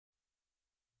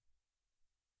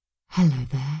Hello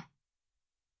there.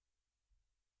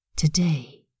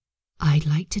 Today, I'd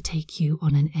like to take you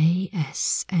on an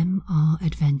ASMR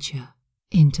adventure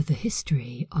into the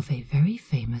history of a very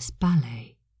famous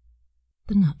ballet,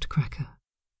 The Nutcracker.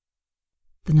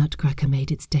 The Nutcracker made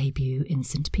its debut in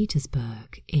St.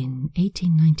 Petersburg in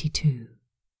 1892,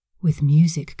 with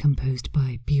music composed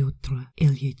by Pyotr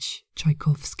Ilyich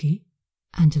Tchaikovsky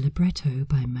and a libretto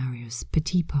by Marius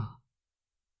Petipa.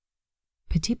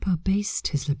 Petipa based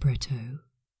his libretto,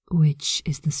 which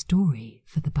is the story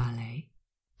for the ballet,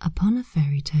 upon a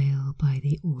fairy tale by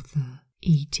the author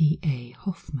E.T.A.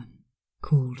 Hoffmann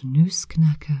called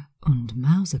Nussknacker und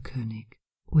Mausekönig,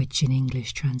 which in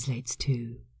English translates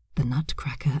to The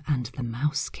Nutcracker and the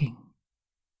Mouse King.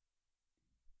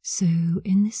 So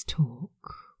in this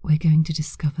talk, we're going to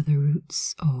discover the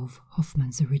roots of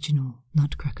Hoffmann's original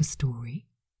Nutcracker story.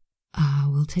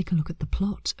 We'll take a look at the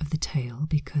plot of the tale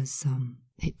because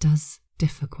it does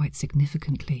differ quite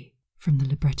significantly from the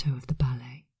libretto of the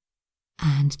ballet.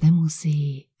 And then we'll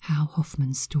see how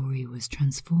Hoffmann's story was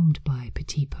transformed by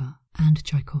Petipa and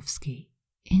Tchaikovsky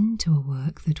into a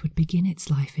work that would begin its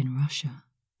life in Russia,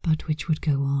 but which would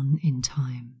go on in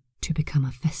time to become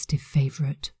a festive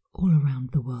favourite all around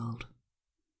the world.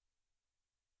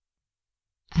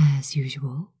 As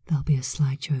usual, there'll be a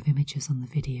slideshow of images on the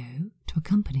video to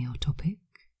accompany our topic,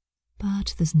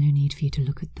 but there's no need for you to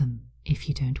look at them if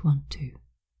you don't want to.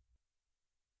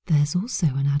 There's also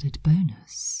an added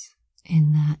bonus,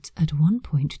 in that at one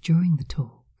point during the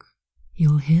talk,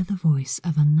 you'll hear the voice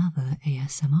of another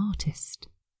ASMR artist.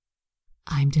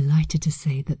 I'm delighted to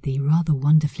say that the rather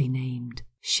wonderfully named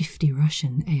Shifty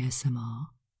Russian ASMR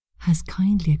has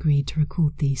kindly agreed to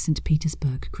record the St.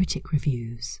 Petersburg critic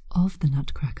reviews of The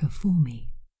Nutcracker for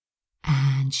me,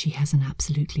 and she has an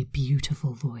absolutely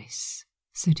beautiful voice,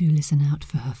 so do listen out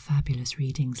for her fabulous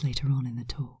readings later on in the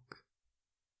talk.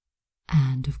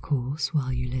 And of course,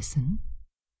 while you listen,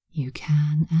 you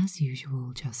can, as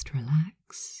usual, just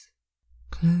relax,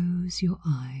 close your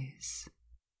eyes,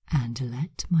 and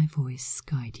let my voice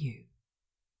guide you.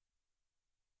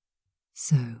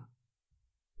 So,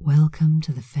 welcome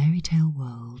to the fairy tale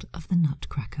world of the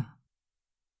Nutcracker.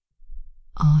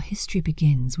 Our history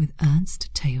begins with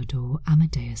Ernst Theodor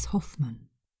Amadeus Hoffmann,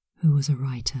 who was a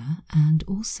writer and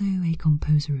also a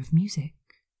composer of music.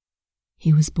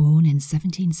 He was born in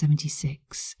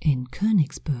 1776 in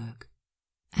Königsberg,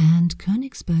 and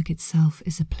Königsberg itself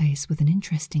is a place with an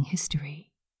interesting history,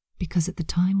 because at the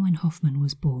time when Hoffmann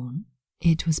was born,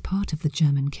 it was part of the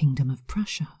German Kingdom of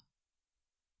Prussia.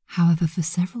 However, for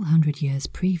several hundred years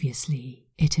previously,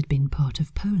 it had been part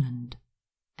of Poland,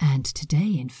 and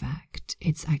today, in fact,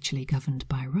 it's actually governed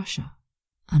by Russia,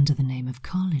 under the name of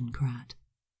Kaliningrad.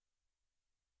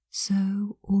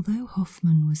 So, although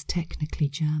Hoffmann was technically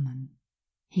German,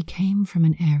 he came from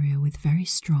an area with very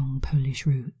strong Polish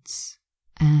roots,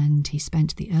 and he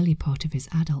spent the early part of his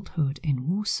adulthood in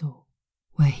Warsaw,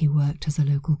 where he worked as a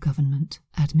local government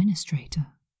administrator.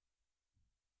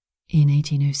 In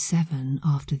 1807,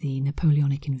 after the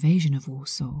Napoleonic invasion of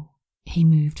Warsaw, he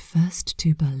moved first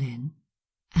to Berlin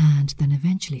and then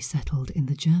eventually settled in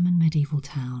the German medieval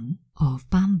town of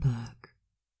Bamberg.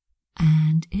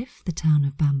 And if the town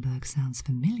of Bamberg sounds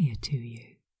familiar to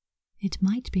you, it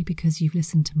might be because you've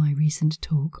listened to my recent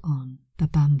talk on the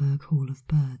Bamberg Hall of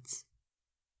Birds.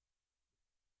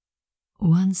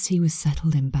 Once he was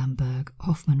settled in Bamberg,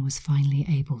 Hoffmann was finally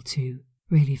able to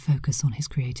really focus on his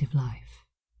creative life.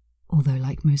 Although,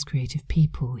 like most creative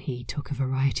people, he took a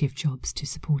variety of jobs to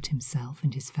support himself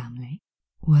and his family,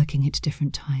 working at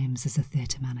different times as a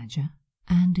theatre manager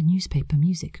and a newspaper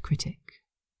music critic.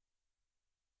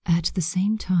 At the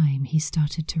same time, he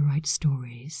started to write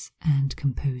stories and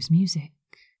compose music,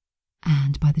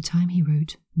 and by the time he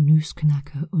wrote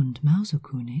Nussknacker und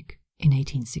Mausekönig in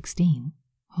 1816,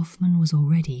 Hoffmann was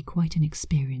already quite an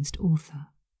experienced author.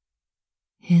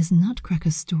 His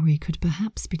Nutcracker story could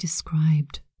perhaps be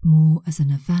described more as a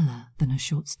novella than a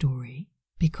short story,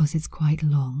 because it's quite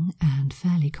long and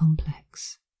fairly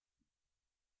complex.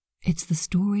 It's the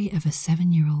story of a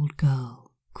 7-year-old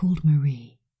girl called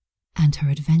Marie and her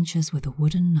adventures with a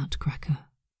wooden nutcracker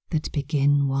that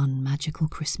begin one magical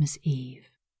Christmas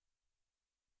Eve.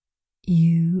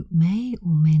 You may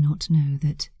or may not know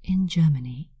that in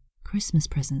Germany, Christmas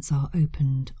presents are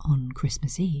opened on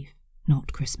Christmas Eve,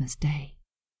 not Christmas Day.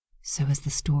 So as the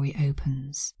story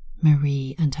opens,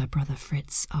 Marie and her brother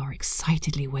Fritz are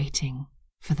excitedly waiting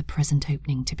for the present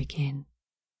opening to begin,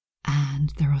 and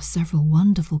there are several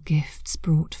wonderful gifts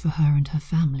brought for her and her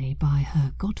family by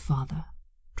her godfather,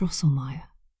 Drosselmeyer,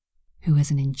 who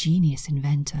is an ingenious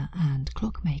inventor and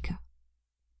clockmaker.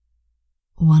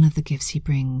 One of the gifts he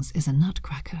brings is a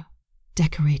nutcracker,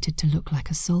 decorated to look like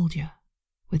a soldier,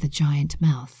 with a giant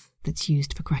mouth that's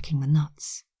used for cracking the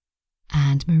nuts.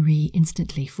 And Marie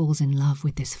instantly falls in love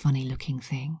with this funny-looking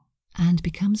thing and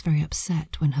becomes very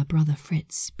upset when her brother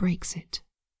Fritz breaks it.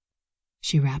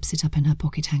 She wraps it up in her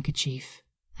pocket handkerchief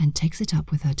and takes it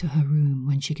up with her to her room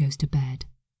when she goes to bed,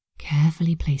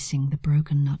 carefully placing the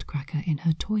broken nutcracker in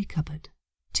her toy cupboard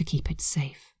to keep it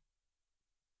safe.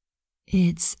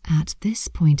 It's at this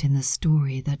point in the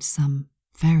story that some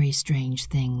very strange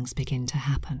things begin to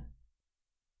happen.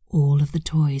 All of the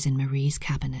toys in Marie's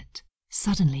cabinet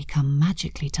suddenly come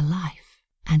magically to life,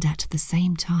 and at the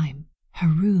same time, her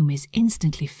room is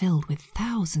instantly filled with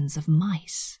thousands of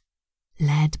mice,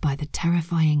 led by the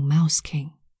terrifying Mouse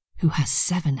King, who has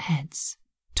 7 heads,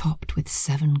 topped with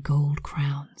 7 gold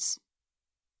crowns.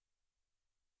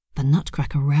 The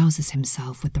Nutcracker rouses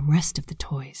himself with the rest of the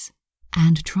toys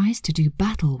and tries to do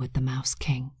battle with the Mouse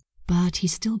King, but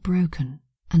he's still broken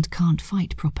and can't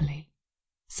fight properly,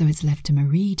 so it's left to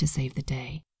Marie to save the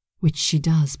day, which she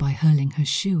does by hurling her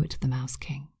shoe at the Mouse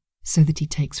King, so that he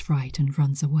takes fright and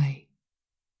runs away.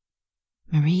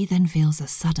 Marie then feels a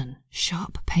sudden,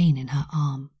 sharp pain in her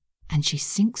arm, and she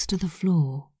sinks to the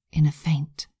floor in a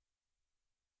faint.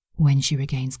 When she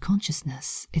regains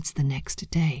consciousness, it's the next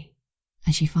day,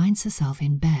 and she finds herself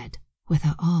in bed with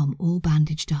her arm all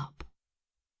bandaged up.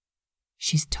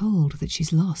 She's told that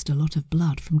she's lost a lot of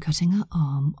blood from cutting her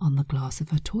arm on the glass of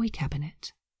her toy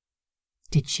cabinet.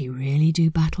 Did she really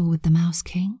do battle with the Mouse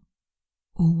King?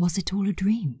 Or was it all a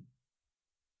dream?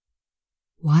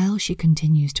 While she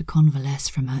continues to convalesce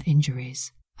from her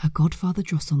injuries, her godfather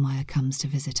Drosselmeyer comes to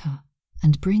visit her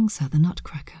and brings her the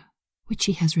Nutcracker, which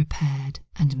he has repaired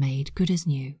and made good as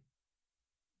new.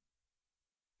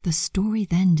 The story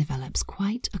then develops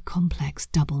quite a complex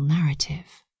double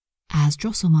narrative, as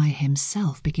Drosselmeyer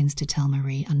himself begins to tell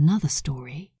Marie another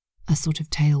story, a sort of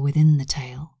tale within the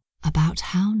tale, about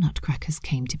how nutcrackers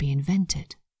came to be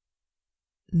invented.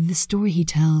 The story he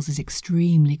tells is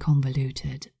extremely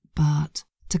convoluted, but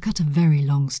to cut a very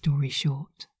long story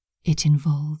short, it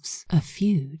involves a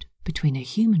feud between a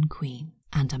human queen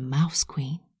and a mouse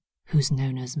queen, who's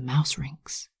known as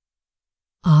Mouserings.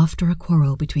 After a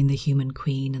quarrel between the human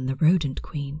queen and the rodent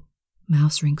queen,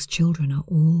 Mousering's children are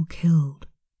all killed,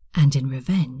 and in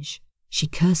revenge, she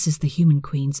curses the human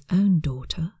queen's own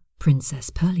daughter, Princess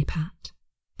Pirlipat,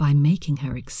 by making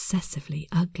her excessively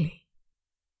ugly.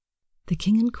 The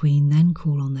king and queen then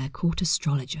call on their court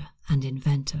astrologer and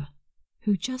inventor,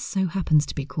 who just so happens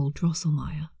to be called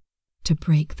Drosselmeyer, to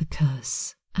break the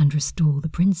curse and restore the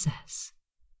princess.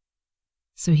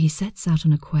 So he sets out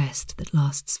on a quest that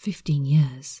lasts 15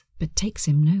 years, but takes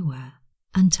him nowhere,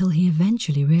 until he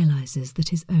eventually realizes that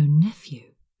his own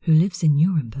nephew, who lives in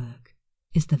Nuremberg,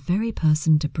 is the very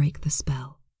person to break the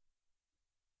spell.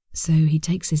 So he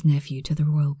takes his nephew to the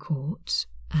royal court,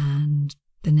 and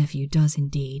the nephew does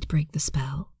indeed break the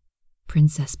spell.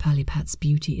 Princess Pirlipat's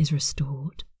beauty is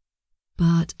restored,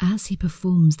 but as he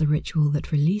performs the ritual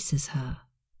that releases her,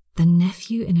 the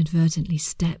nephew inadvertently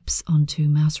steps onto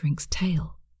Mousering's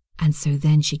tail, and so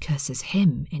then she curses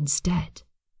him instead,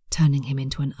 turning him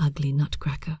into an ugly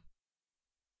nutcracker.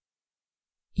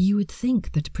 You would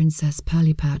think that Princess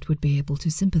Pirlipat would be able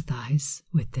to sympathize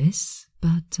with this,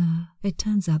 but it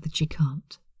turns out that she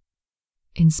can't.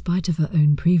 In spite of her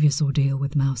own previous ordeal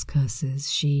with mouse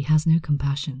curses, she has no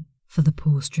compassion for the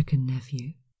poor stricken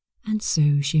nephew, and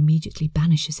so she immediately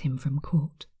banishes him from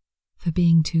court for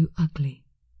being too ugly.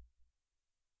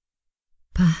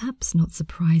 Perhaps not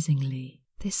surprisingly,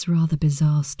 this rather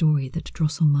bizarre story that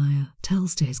Drosselmeyer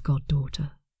tells to his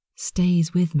goddaughter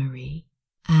stays with Marie,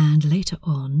 and later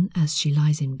on, as she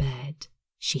lies in bed,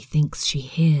 she thinks she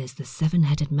hears the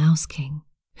 7-headed Mouse King,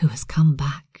 who has come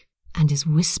back and is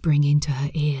whispering into her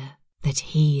ear that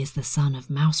he is the son of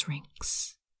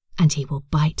Mouserings, and he will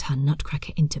bite her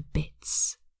nutcracker into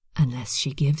bits unless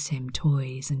she gives him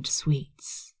toys and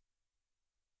sweets.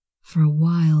 For a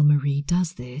while Marie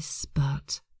does this,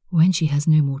 but when she has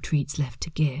no more treats left to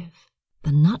give,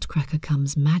 the nutcracker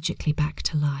comes magically back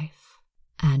to life,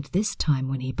 and this time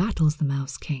when he battles the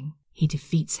Mouse King, he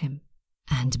defeats him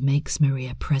and makes Marie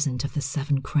a present of the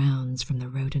 7 crowns from the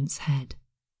rodent's head.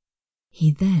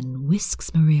 He then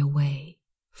whisks Marie away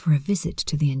for a visit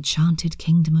to the enchanted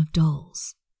kingdom of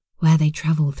dolls, where they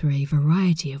travel through a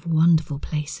variety of wonderful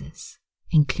places,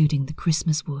 including the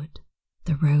Christmas Wood,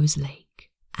 the Rose Lake,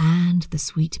 and the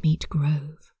Sweetmeat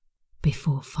Grove,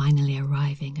 before finally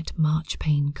arriving at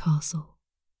Marchpane Castle.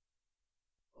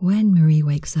 When Marie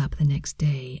wakes up the next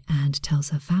day and tells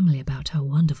her family about her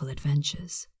wonderful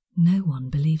adventures, no one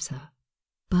believes her.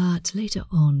 But later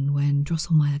on, when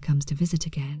Drosselmeyer comes to visit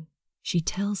again, she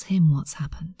tells him what's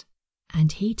happened,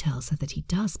 and he tells her that he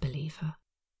does believe her.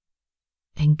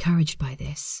 Encouraged by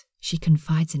this, she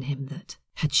confides in him that,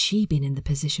 had she been in the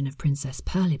position of Princess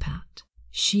Pirlipat,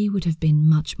 she would have been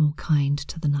much more kind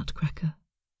to the Nutcracker.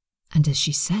 And as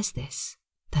she says this,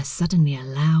 there's suddenly a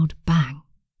loud bang.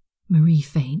 Marie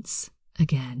faints,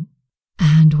 again,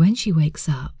 and when she wakes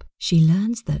up, she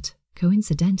learns that,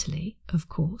 coincidentally, of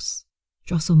course,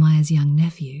 Drosselmeyer's young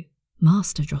nephew,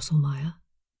 Master Drosselmeyer,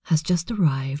 has just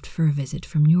arrived for a visit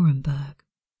from Nuremberg.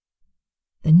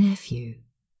 The nephew,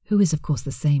 who is of course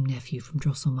the same nephew from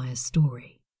Drosselmeyer's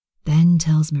story, then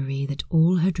tells Marie that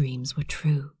all her dreams were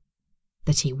true,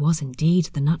 that he was indeed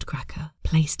the Nutcracker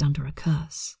placed under a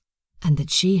curse, and that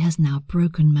she has now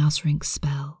broken Mouserink's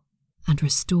spell and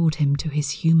restored him to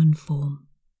his human form.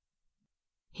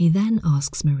 He then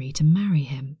asks Marie to marry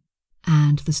him,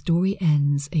 and the story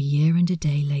ends a year and a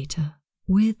day later,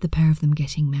 with the pair of them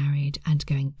getting married and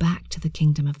going back to the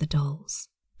Kingdom of the Dolls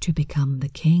to become the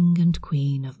King and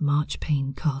Queen of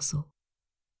Marchpane Castle.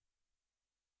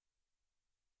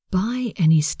 By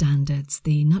any standards,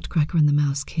 The Nutcracker and the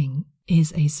Mouse King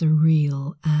is a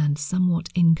surreal and somewhat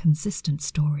inconsistent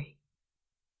story.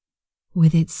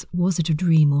 With its was it a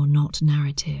dream or not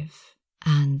narrative,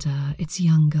 and its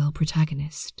young girl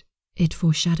protagonist, it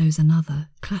foreshadows another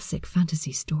classic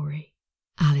fantasy story,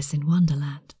 Alice in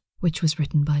Wonderland, which was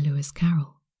written by Lewis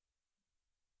Carroll.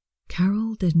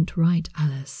 Carroll didn't write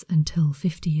Alice until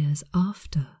 50 years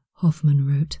after Hoffmann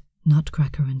wrote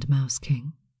Nutcracker and Mouse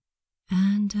King,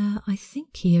 and I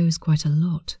think he owes quite a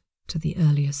lot to the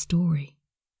earlier story.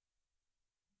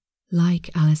 Like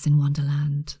Alice in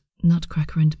Wonderland,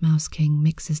 Nutcracker and Mouse King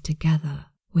mixes together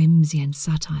whimsy and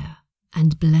satire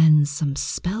and blends some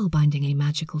spellbindingly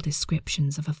magical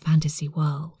descriptions of a fantasy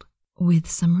world with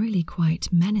some really quite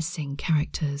menacing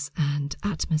characters and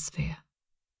atmosphere.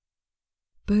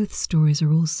 Both stories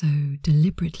are also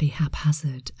deliberately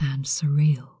haphazard and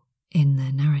surreal in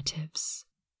their narratives,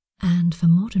 and for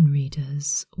modern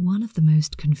readers, one of the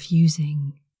most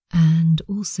confusing and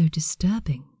also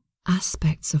disturbing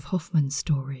aspects of Hoffmann's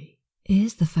story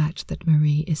is the fact that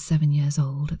Marie is 7 years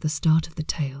old at the start of the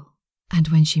tale, and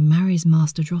when she marries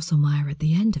Master Drosselmeyer at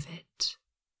the end of it,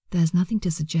 there's nothing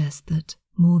to suggest that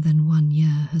more than 1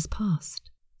 year has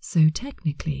passed, so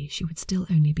technically she would still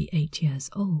only be 8 years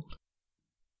old.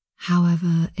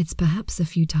 However, it's perhaps a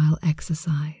futile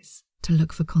exercise to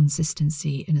look for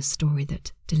consistency in a story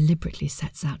that deliberately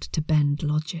sets out to bend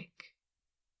logic.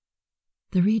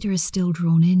 The reader is still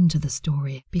drawn into the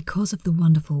story because of the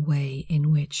wonderful way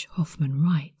in which Hoffmann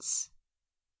writes.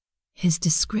 His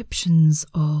descriptions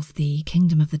of the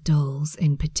Kingdom of the Dolls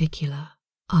in particular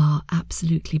are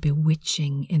absolutely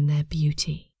bewitching in their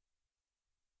beauty.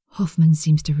 Hoffmann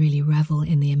seems to really revel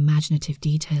in the imaginative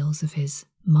details of his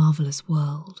marvellous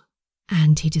world,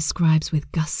 and he describes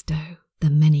with gusto the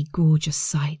many gorgeous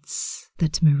sights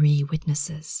that Marie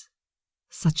witnesses,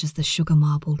 such as the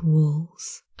sugar-marbled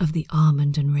walls of the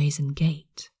Almond and Raisin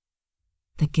Gate,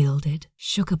 the gilded,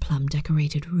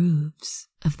 sugar-plum-decorated roofs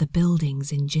of the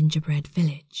buildings in Gingerbread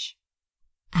Village,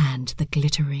 and the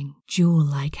glittering,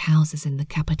 jewel-like houses in the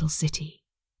capital city,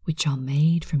 which are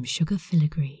made from sugar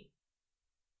filigree.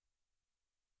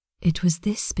 It was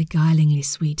this beguilingly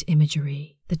sweet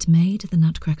imagery that made the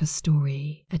Nutcracker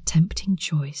story a tempting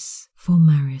choice for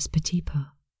Marius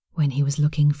Petipa when he was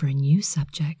looking for a new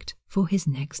subject for his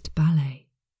next ballet.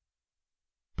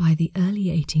 By the early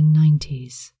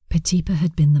 1890s, Petipa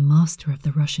had been the master of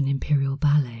the Russian Imperial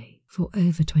Ballet for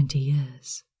over 20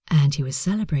 years, and he was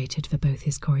celebrated for both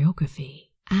his choreography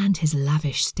and his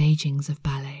lavish stagings of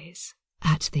ballets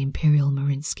at the Imperial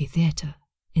Mariinsky Theatre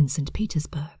in St.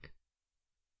 Petersburg.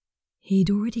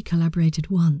 He'd already collaborated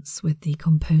once with the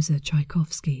composer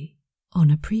Tchaikovsky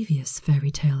on a previous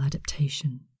fairy tale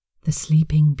adaptation, The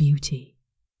Sleeping Beauty,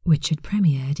 which had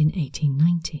premiered in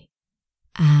 1890,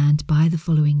 and by the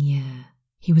following year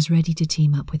he was ready to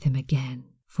team up with him again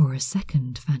for a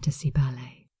second fantasy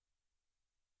ballet.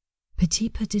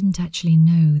 Petipa didn't actually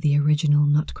know the original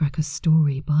Nutcracker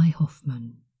story by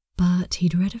Hoffmann, but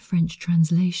he'd read a French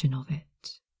translation of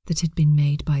it that had been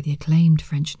made by the acclaimed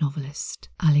French novelist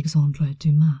Alexandre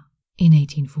Dumas in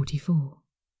 1844.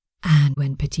 And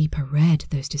when Petipa read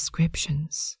those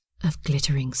descriptions of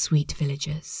glittering sweet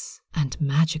villages and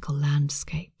magical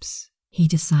landscapes, he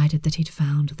decided that he'd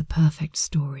found the perfect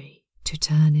story to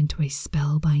turn into a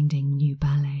spellbinding new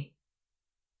ballet.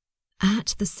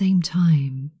 At the same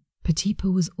time,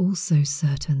 Petipa was also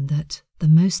certain that the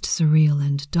most surreal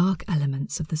and dark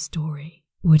elements of the story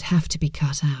would have to be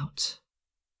cut out.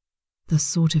 The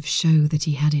sort of show that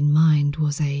he had in mind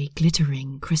was a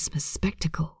glittering Christmas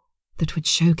spectacle that would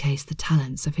showcase the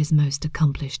talents of his most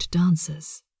accomplished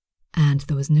dancers, and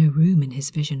there was no room in his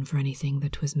vision for anything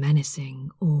that was menacing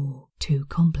or too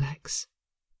complex.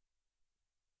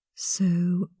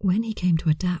 So, when he came to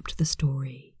adapt the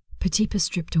story, Petipa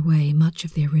stripped away much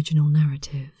of the original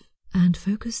narrative and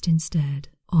focused instead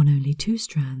on only 2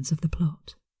 strands of the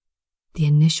plot. The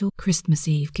initial Christmas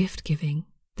Eve gift-giving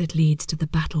that leads to the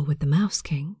battle with the Mouse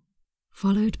King,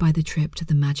 followed by the trip to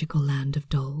the magical land of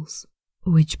dolls,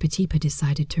 which Petipa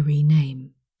decided to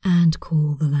rename and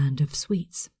call the Land of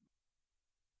Sweets.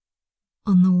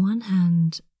 On the one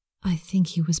hand, I think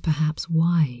he was perhaps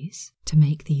wise to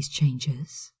make these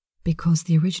changes, because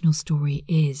the original story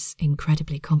is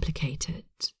incredibly complicated,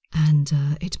 and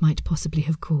it might possibly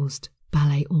have caused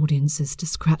ballet audiences to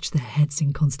scratch their heads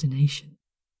in consternation.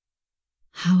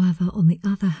 However, on the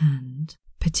other hand,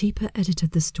 Petipa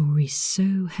edited the story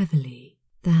so heavily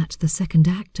that the second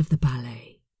act of the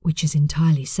ballet, which is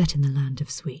entirely set in the Land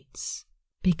of Sweets,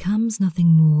 becomes nothing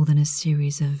more than a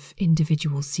series of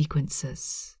individual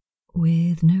sequences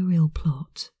with no real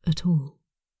plot at all.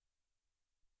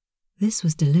 This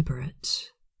was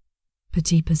deliberate.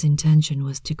 Petipa's intention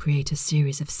was to create a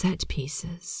series of set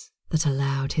pieces that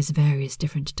allowed his various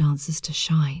different dancers to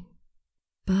shine.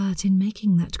 But in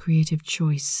making that creative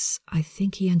choice, I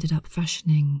think he ended up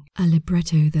fashioning a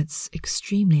libretto that's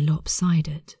extremely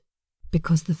lopsided,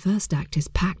 because the first act is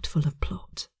packed full of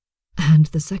plot, and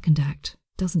the second act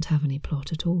doesn't have any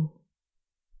plot at all.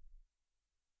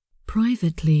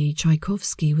 Privately,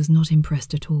 Tchaikovsky was not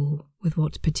impressed at all with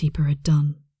what Petipa had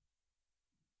done.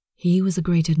 He was a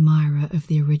great admirer of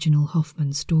the original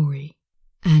Hoffmann story,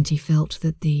 and he felt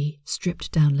that the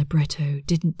stripped-down libretto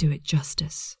didn't do it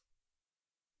justice.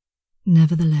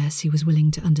 Nevertheless, he was willing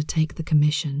to undertake the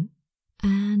commission,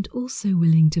 and also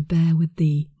willing to bear with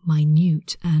the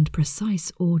minute and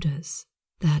precise orders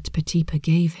that Petipa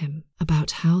gave him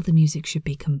about how the music should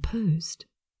be composed.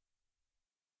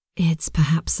 It's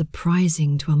perhaps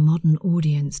surprising to a modern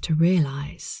audience to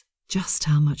realize just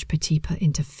how much Petipa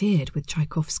interfered with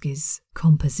Tchaikovsky's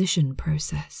composition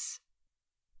process.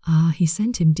 He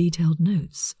sent him detailed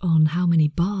notes on how many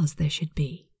bars there should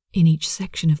be in each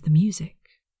section of the music,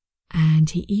 and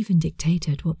he even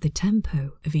dictated what the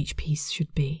tempo of each piece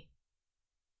should be.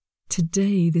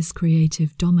 Today, this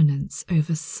creative dominance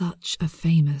over such a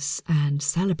famous and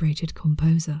celebrated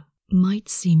composer might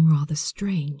seem rather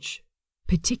strange,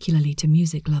 particularly to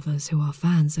music lovers who are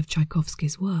fans of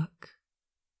Tchaikovsky's work.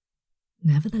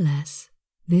 Nevertheless,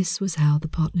 this was how the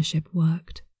partnership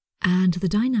worked, and the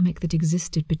dynamic that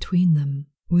existed between them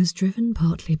was driven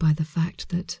partly by the fact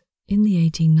that, in the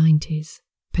 1890s,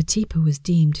 Petipa was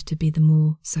deemed to be the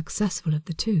more successful of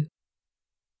the two.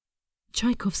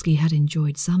 Tchaikovsky had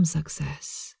enjoyed some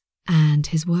success, and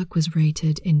his work was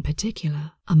rated in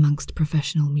particular amongst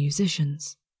professional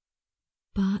musicians.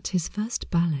 But his first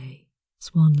ballet,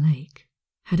 Swan Lake,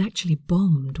 had actually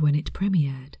bombed when it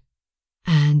premiered,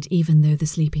 and even though The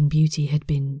Sleeping Beauty had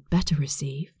been better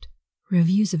received,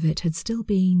 reviews of it had still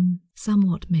been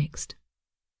somewhat mixed.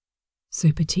 So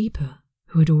Petipa,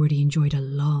 who had already enjoyed a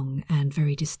long and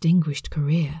very distinguished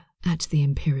career at the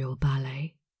Imperial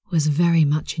Ballet, was very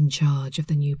much in charge of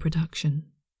the new production.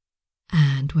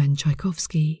 And when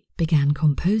Tchaikovsky began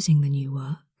composing the new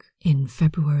work in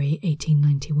February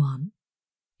 1891,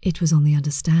 it was on the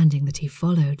understanding that he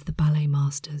followed the ballet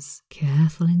master's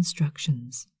careful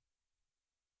instructions.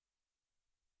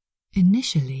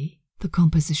 Initially, the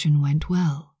composition went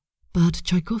well, but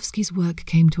Tchaikovsky's work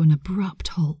came to an abrupt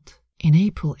halt in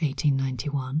April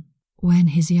 1891, when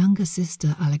his younger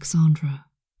sister Alexandra,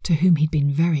 to whom he'd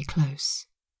been very close,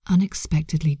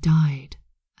 unexpectedly died,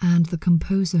 and the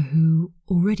composer, who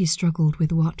already struggled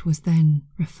with what was then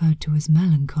referred to as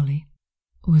melancholy,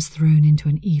 was thrown into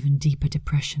an even deeper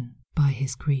depression by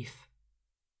his grief.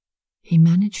 He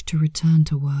managed to return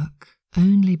to work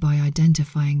only by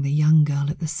identifying the young girl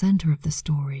at the centre of the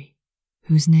story,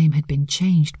 whose name had been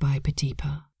changed by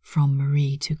Petipa from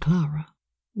Marie to Clara,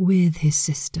 with his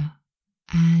sister,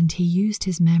 and he used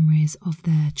his memories of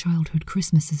their childhood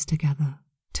Christmases together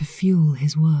to fuel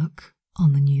his work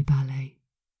on the new ballet.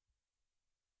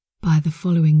 By the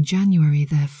following January,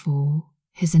 therefore,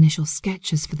 his initial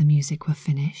sketches for the music were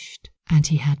finished, and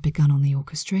he had begun on the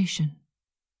orchestration,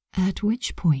 at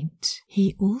which point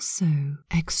he also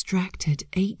extracted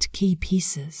 8 key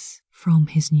pieces from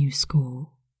his new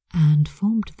score and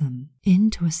formed them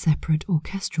into a separate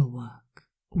orchestral work,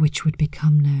 which would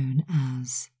become known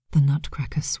as the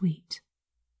Nutcracker Suite.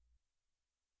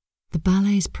 The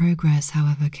ballet's progress,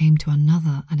 however, came to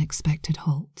another unexpected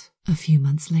halt a few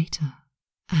months later,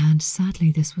 and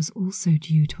sadly this was also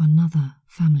due to another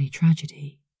family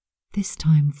tragedy, this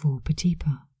time for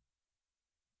Petipa.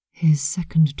 His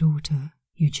second daughter,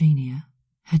 Eugenia,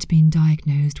 had been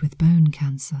diagnosed with bone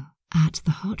cancer at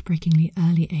the heartbreakingly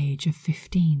early age of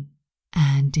 15,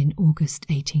 and in August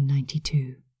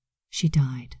 1892, she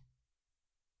died.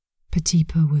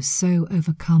 Petipa was so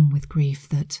overcome with grief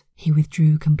that he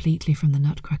withdrew completely from the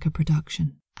Nutcracker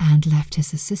production and left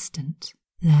his assistant,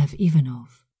 Lev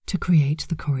Ivanov, to create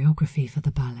the choreography for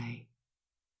the ballet.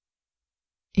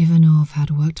 Ivanov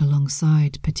had worked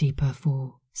alongside Petipa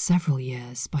for several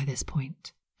years by this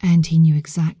point, and he knew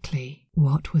exactly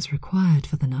what was required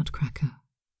for the Nutcracker.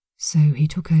 So he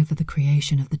took over the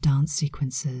creation of the dance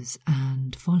sequences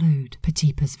and followed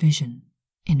Petipa's vision,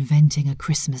 inventing a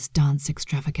Christmas dance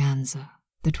extravaganza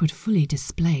that would fully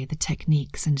display the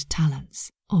techniques and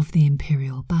talents of the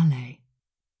Imperial Ballet.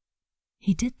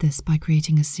 He did this by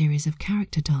creating a series of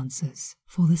character dances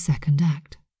for the second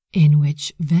act, in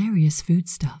which various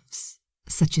foodstuffs,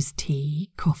 such as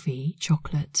tea, coffee,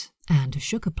 chocolate, and a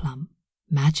sugar plum,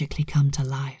 magically come to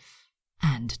life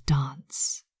and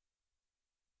dance.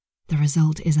 The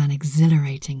result is an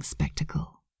exhilarating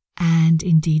spectacle, and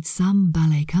indeed some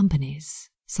ballet companies,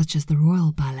 such as the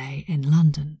Royal Ballet in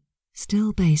London,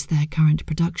 still base their current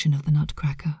production of the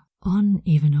Nutcracker on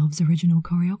Ivanov's original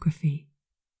choreography.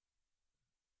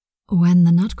 When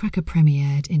the Nutcracker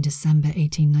premiered in December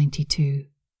 1892,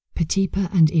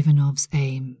 Petipa and Ivanov's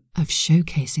aim of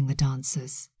showcasing the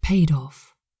dancers paid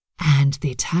off, and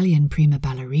the Italian prima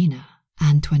ballerina,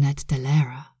 Antoinette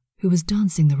Dell'Era, who was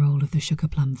dancing the role of the Sugar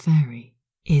Plum Fairy,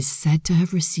 is said to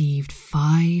have received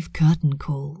 5 curtain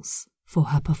calls for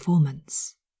her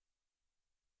performance.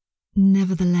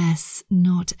 Nevertheless,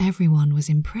 not everyone was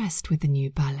impressed with the new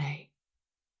ballet.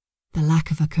 The lack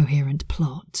of a coherent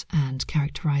plot and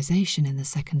characterization in the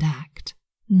second act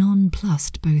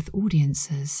nonplussed both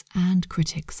audiences and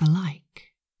critics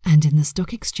alike, and in the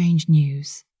Stock Exchange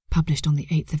News, published on the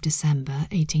 8th of December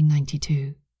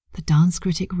 1892, the dance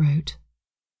critic wrote,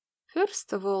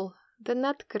 "First of all, the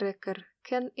Nutcracker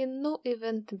can in no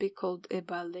event be called a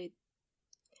ballet.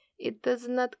 It does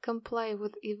not comply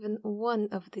with even one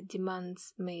of the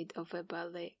demands made of a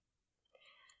ballet.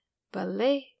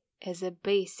 Ballet, as a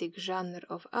basic genre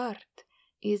of art,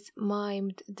 is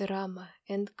mimed drama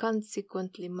and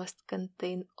consequently must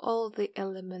contain all the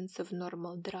elements of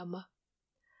normal drama.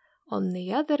 On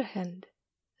the other hand,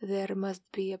 there must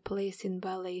be a place in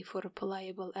ballet for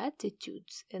pliable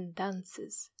attitudes and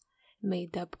dances,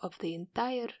 made up of the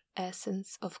entire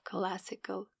essence of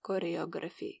classical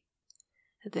choreography.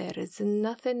 There is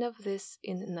nothing of this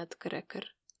in Nutcracker.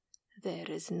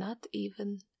 There is not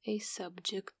even a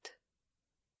subject."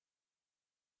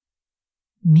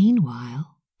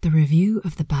 Meanwhile, the review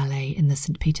of the ballet in the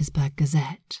St. Petersburg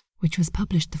Gazette, which was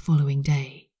published the following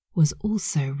day, was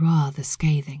also rather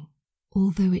scathing,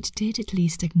 although it did at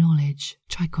least acknowledge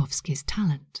Tchaikovsky's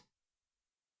talent.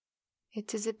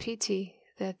 "It is a pity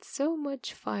that so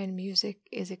much fine music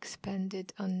is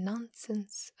expended on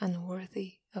nonsense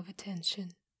unworthy of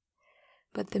attention.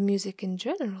 But the music in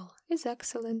general is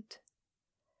excellent.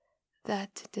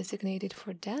 That designated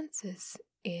for dances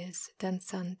is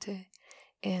dansante,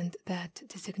 and that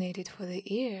designated for the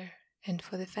ear and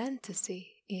for the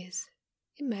fantasy is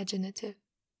imaginative.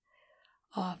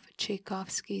 Of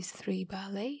Tchaikovsky's 3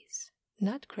 ballets,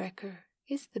 Nutcracker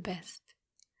is the best.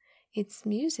 Its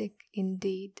music,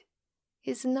 indeed,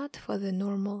 is not for the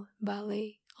normal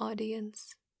ballet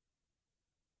audience."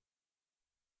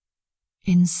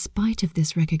 In spite of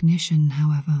this recognition,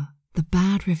 however, the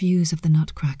bad reviews of the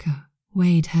Nutcracker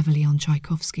weighed heavily on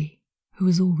Tchaikovsky, who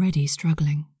was already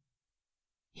struggling.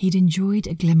 He'd enjoyed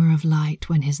a glimmer of light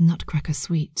when his Nutcracker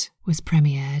Suite was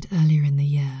premiered earlier in the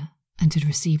year and had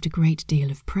received a great deal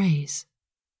of praise.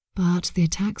 But the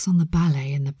attacks on the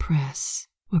ballet in the press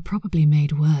were probably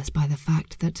made worse by the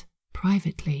fact that,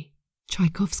 privately,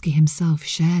 Tchaikovsky himself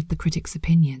shared the critics'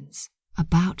 opinions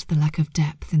about the lack of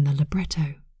depth in the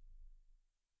libretto.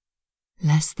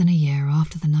 Less than a year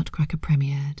after the Nutcracker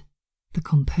premiered, the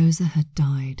composer had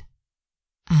died,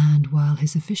 and while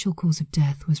his official cause of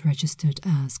death was registered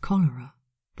as cholera,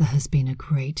 there has been a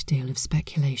great deal of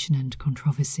speculation and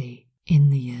controversy in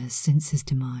the years since his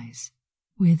demise,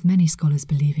 with many scholars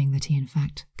believing that he in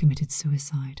fact committed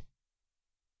suicide.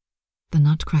 The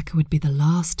Nutcracker would be the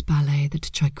last ballet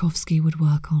that Tchaikovsky would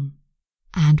work on,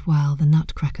 and while the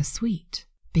Nutcracker Suite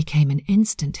became an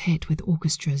instant hit with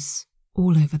orchestras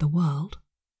all over the world,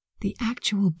 the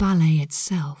actual ballet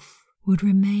itself would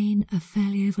remain a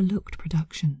fairly overlooked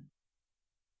production.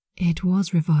 It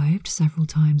was revived several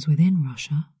times within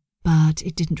Russia, but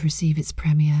it didn't receive its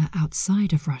premiere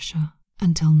outside of Russia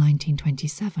until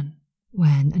 1927,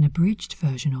 when an abridged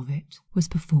version of it was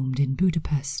performed in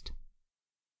Budapest.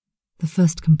 The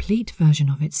first complete version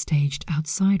of it staged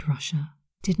outside Russia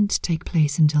didn't take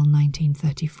place until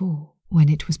 1934, when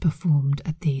it was performed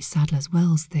at the Sadler's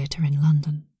Wells Theatre in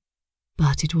London.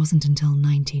 But it wasn't until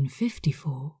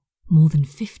 1954, more than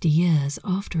 50 years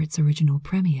after its original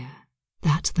premiere,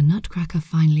 that The Nutcracker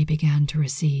finally began to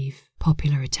receive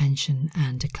popular attention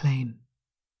and acclaim.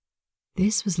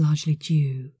 This was largely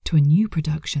due to a new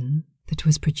production that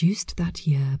was produced that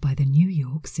year by the New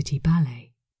York City Ballet,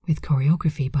 with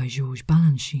choreography by Georges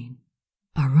Balanchine,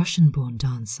 a Russian-born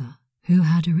dancer who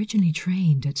had originally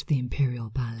trained at the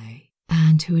Imperial Ballet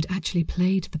and who had actually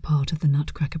played the part of the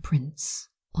Nutcracker Prince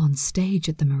on stage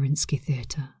at the Mariinsky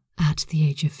Theatre at the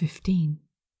age of 15.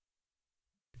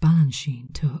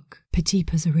 Balanchine took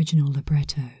Petipa's original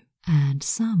libretto and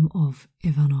some of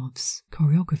Ivanov's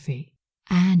choreography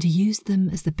and used them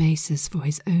as the basis for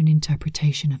his own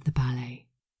interpretation of the ballet,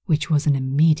 which was an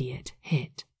immediate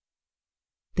hit.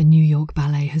 The New York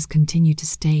Ballet has continued to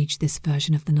stage this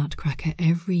version of the Nutcracker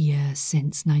every year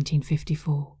since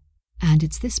 1954, and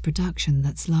it's this production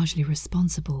that's largely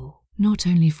responsible not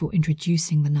only for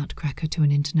introducing the Nutcracker to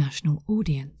an international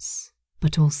audience,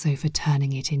 but also for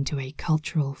turning it into a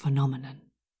cultural phenomenon.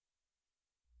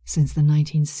 Since the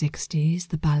 1960s,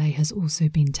 the ballet has also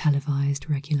been televised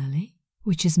regularly,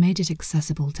 which has made it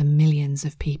accessible to millions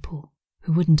of people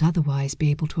who wouldn't otherwise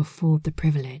be able to afford the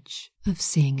privilege of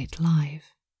seeing it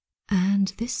live. And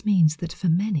this means that for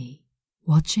many,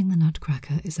 watching the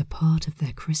Nutcracker is a part of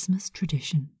their Christmas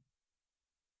tradition.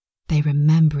 They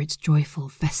remember its joyful,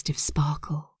 festive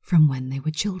sparkle from when they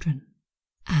were children,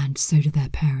 and so do their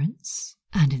parents,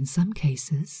 and in some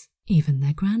cases, even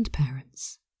their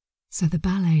grandparents. So the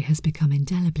ballet has become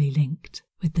indelibly linked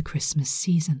with the Christmas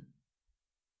season.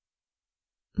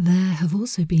 There have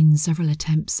also been several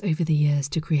attempts over the years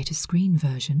to create a screen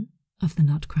version of the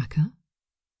Nutcracker.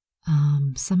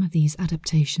 Some of these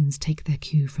adaptations take their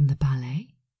cue from the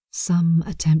ballet, some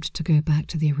attempt to go back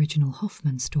to the original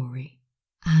Hoffman story,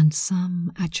 and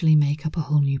some actually make up a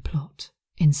whole new plot,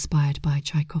 inspired by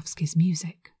Tchaikovsky's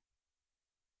music.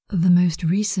 The most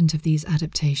recent of these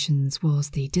adaptations was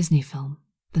the Disney film,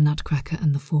 The Nutcracker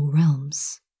and the Four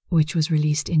Realms, which was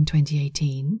released in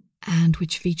 2018 and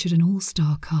which featured an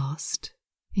all-star cast,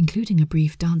 including a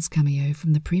brief dance cameo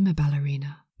from the prima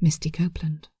ballerina, Misty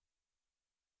Copeland.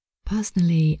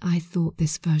 Personally, I thought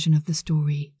this version of the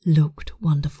story looked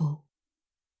wonderful.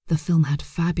 The film had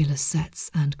fabulous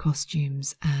sets and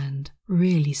costumes and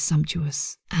really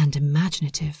sumptuous and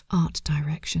imaginative art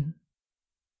direction.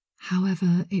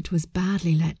 However, it was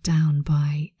badly let down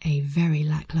by a very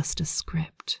lackluster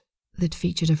script that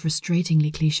featured a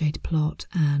frustratingly cliched plot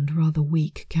and rather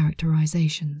weak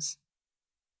characterizations.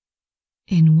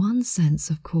 In one sense,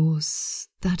 of course,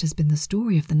 that has been the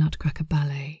story of the Nutcracker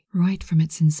Ballet right from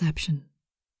its inception.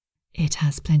 It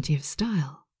has plenty of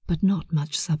style, but not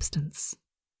much substance.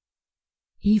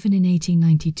 Even in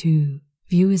 1892,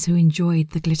 viewers who enjoyed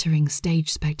the glittering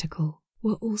stage spectacle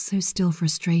were also still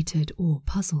frustrated or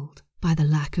puzzled by the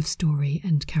lack of story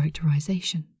and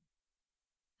characterization.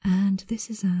 And this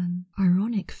is an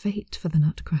ironic fate for the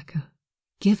Nutcracker,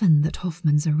 given that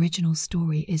Hoffman's original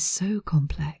story is so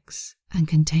complex and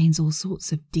contains all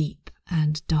sorts of deep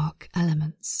and dark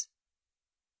elements.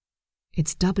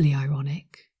 It's doubly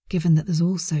ironic, given that there's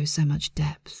also so much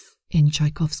depth in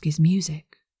Tchaikovsky's music.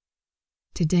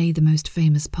 Today, the most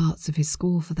famous parts of his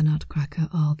score for the Nutcracker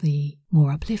are the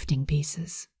more uplifting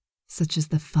pieces, such as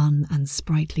the fun and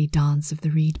sprightly dance of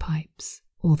the reed pipes,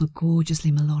 or the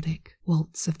gorgeously melodic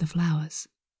waltz of the flowers.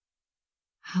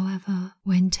 However,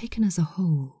 when taken as a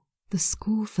whole, the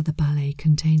score for the ballet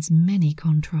contains many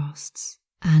contrasts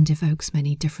and evokes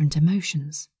many different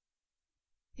emotions.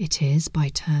 It is, by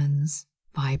turns,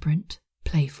 vibrant,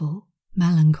 playful,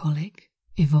 melancholic,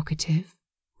 evocative,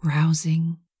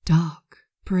 rousing, dark,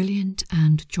 brilliant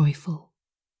and joyful.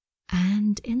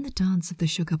 And in the dance of the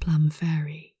Sugar Plum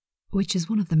Fairy, which is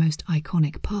one of the most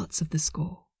iconic parts of the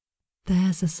score,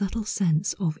 there's a subtle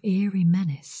sense of eerie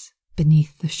menace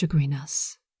beneath the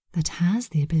sugariness that has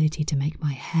the ability to make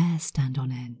my hair stand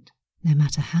on end, no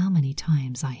matter how many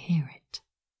times I hear it.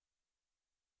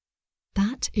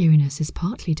 That eeriness is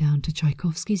partly down to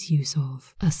Tchaikovsky's use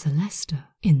of a celesta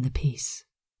in the piece,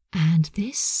 and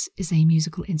this is a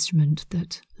musical instrument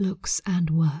that looks and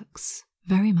works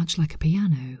very much like a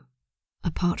piano,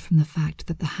 apart from the fact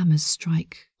that the hammers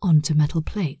strike onto metal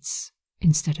plates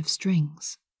instead of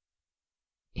strings.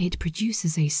 It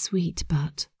produces a sweet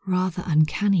but rather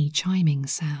uncanny chiming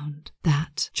sound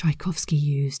that Tchaikovsky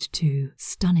used to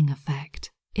stunning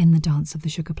effect in the Dance of the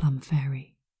Sugar Plum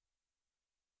Fairy.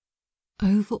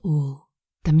 Overall,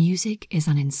 the music is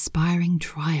an inspiring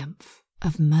triumph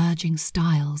of merging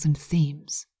styles and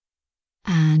themes.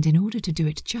 And in order to do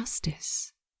it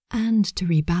justice, and to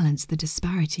rebalance the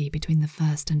disparity between the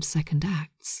first and second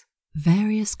acts,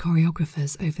 various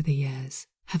choreographers over the years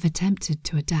have attempted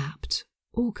to adapt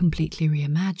or completely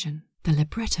reimagine the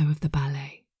libretto of the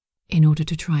ballet in order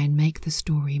to try and make the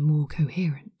story more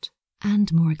coherent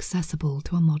and more accessible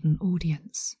to a modern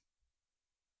audience.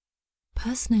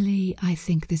 Personally, I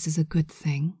think this is a good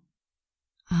thing.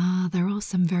 There are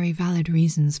some very valid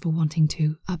reasons for wanting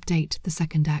to update the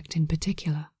second act in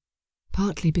particular,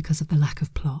 partly because of the lack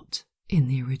of plot in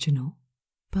the original,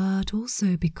 but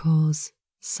also because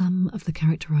some of the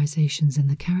characterizations in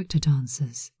the character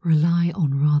dances rely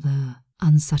on rather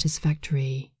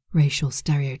unsatisfactory racial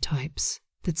stereotypes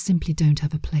that simply don't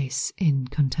have a place in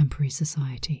contemporary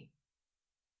society.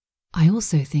 I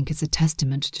also think it's a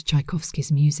testament to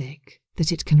Tchaikovsky's music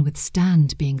that it can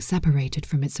withstand being separated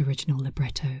from its original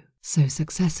libretto so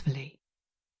successfully.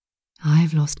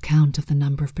 I've lost count of the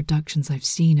number of productions I've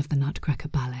seen of the Nutcracker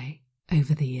ballet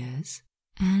over the years,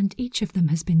 and each of them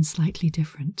has been slightly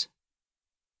different.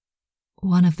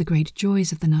 One of the great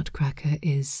joys of the Nutcracker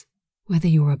is, whether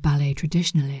you're a ballet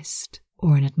traditionalist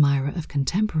or an admirer of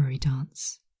contemporary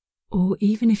dance, or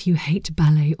even if you hate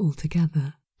ballet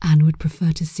altogether and would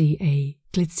prefer to see a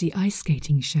glitzy ice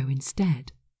skating show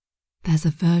instead, there's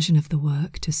a version of the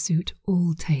work to suit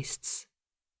all tastes,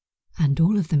 and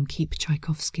all of them keep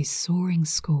Tchaikovsky's soaring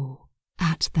score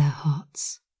at their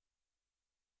hearts.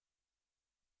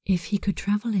 If he could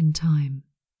travel in time,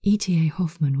 E.T.A.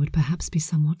 Hoffmann would perhaps be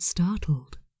somewhat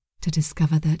startled to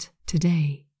discover that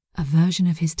today a version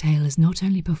of his tale is not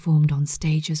only performed on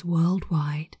stages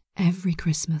worldwide every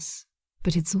Christmas,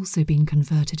 but it's also been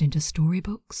converted into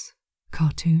storybooks,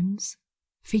 cartoons,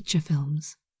 feature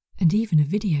films, and even a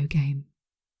video game.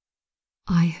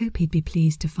 I hope he'd be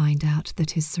pleased to find out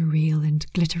that his surreal and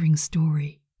glittering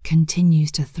story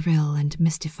continues to thrill and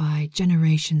mystify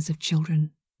generations of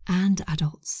children and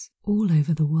adults all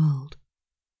over the world.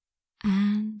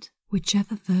 And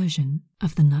whichever version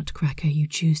of the Nutcracker you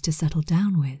choose to settle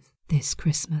down with this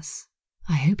Christmas,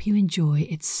 I hope you enjoy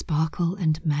its sparkle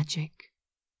and magic.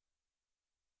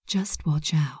 Just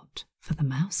watch out for the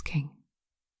Mouse King.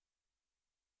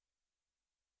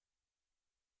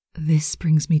 This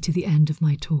brings me to the end of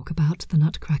my talk about the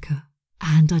Nutcracker,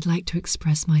 and I'd like to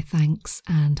express my thanks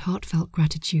and heartfelt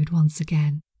gratitude once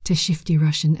again to Shifty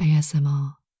Russian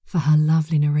ASMR for her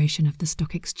lovely narration of the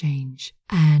Stock Exchange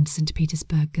and St.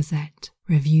 Petersburg Gazette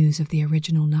reviews of the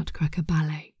original Nutcracker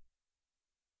ballet.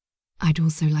 I'd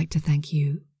also like to thank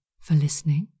you for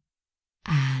listening,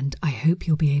 and I hope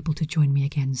you'll be able to join me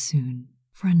again soon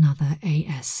for another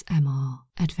ASMR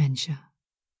adventure.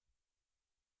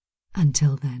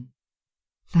 Until then,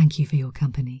 thank you for your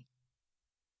company.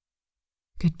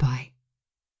 Goodbye.